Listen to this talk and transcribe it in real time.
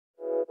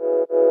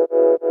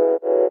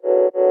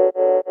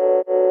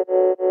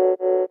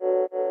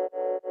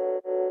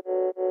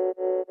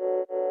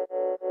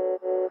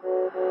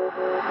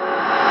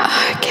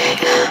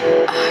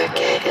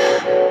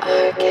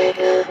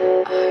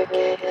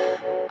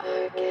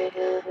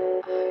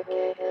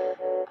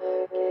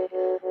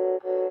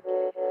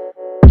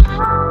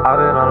I've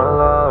been on the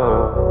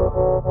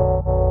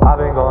low, I've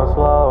been going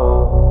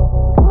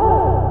slow.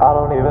 I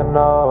don't even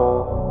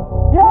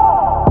know,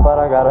 but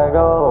I gotta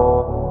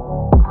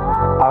go.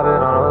 I've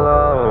been on the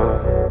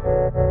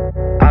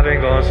low, I've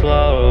been going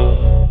slow.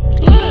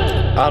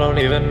 I don't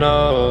even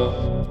know,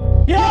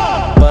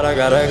 but I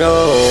gotta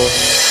go.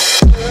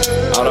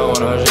 I don't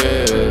wanna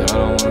shit, I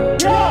don't wanna.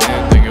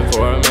 Been thinking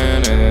for a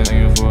minute,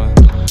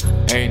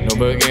 ain't no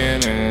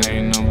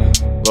beginning,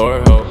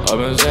 Lord help, I've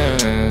been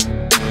sinning.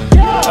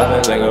 I've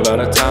been thinking about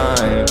a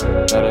time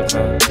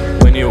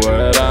when you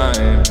were a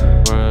dime.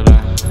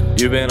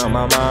 You've been on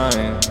my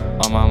mind,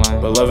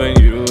 but loving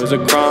you is a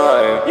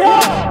crime.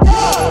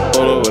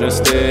 Hold up with a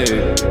stick,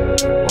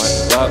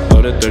 Glock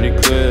loaded 30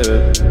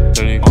 clip.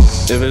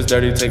 If it's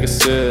dirty, take a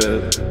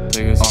sip.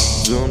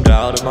 Zoomed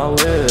out in my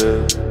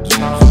whip,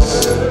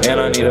 and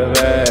I need a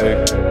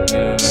bag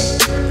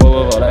full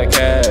of all that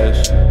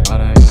cash.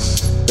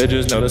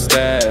 Bitches know the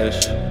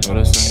stash,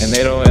 and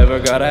they don't ever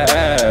gotta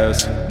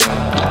ask.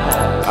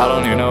 I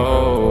don't need no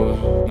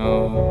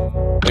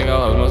hoes, think I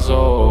lost my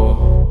soul.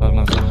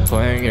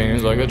 Playing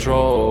games like a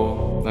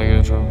troll,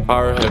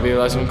 heart heavy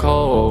like some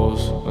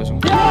coals.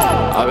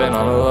 I've been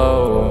on the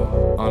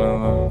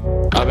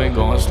low, I've been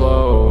going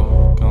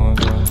slow.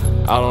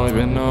 I don't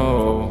even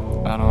know,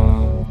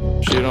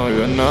 she don't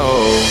even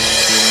know.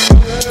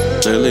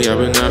 Lately I've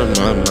been out of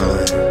my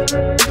mind,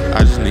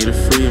 I just need to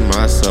free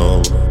my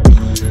soul.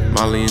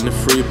 Molly in the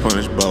free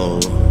punch bowl,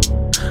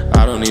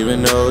 I don't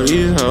even know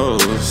these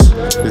hoes.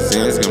 This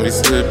end's got me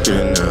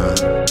slipping now,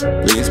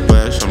 lean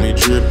splash on me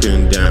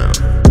dripping down.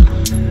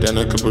 Down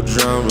a couple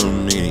drums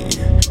on me,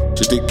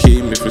 just to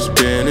keep me from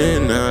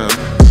spinning now.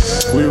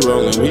 We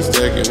rolling, we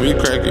stacking, we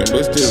cracking,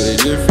 but still it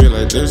just feel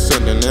like there's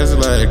something that's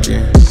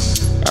lacking.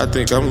 I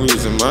think I'm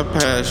losing my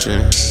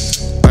passion,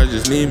 I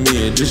just need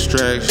me a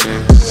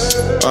distraction.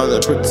 All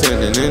that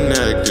pretending and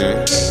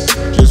acting,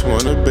 just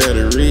want a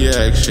better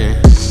reaction.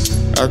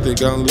 I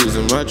think I'm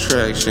losing my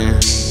traction,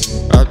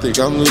 I think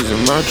I'm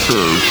losing my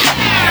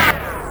truth.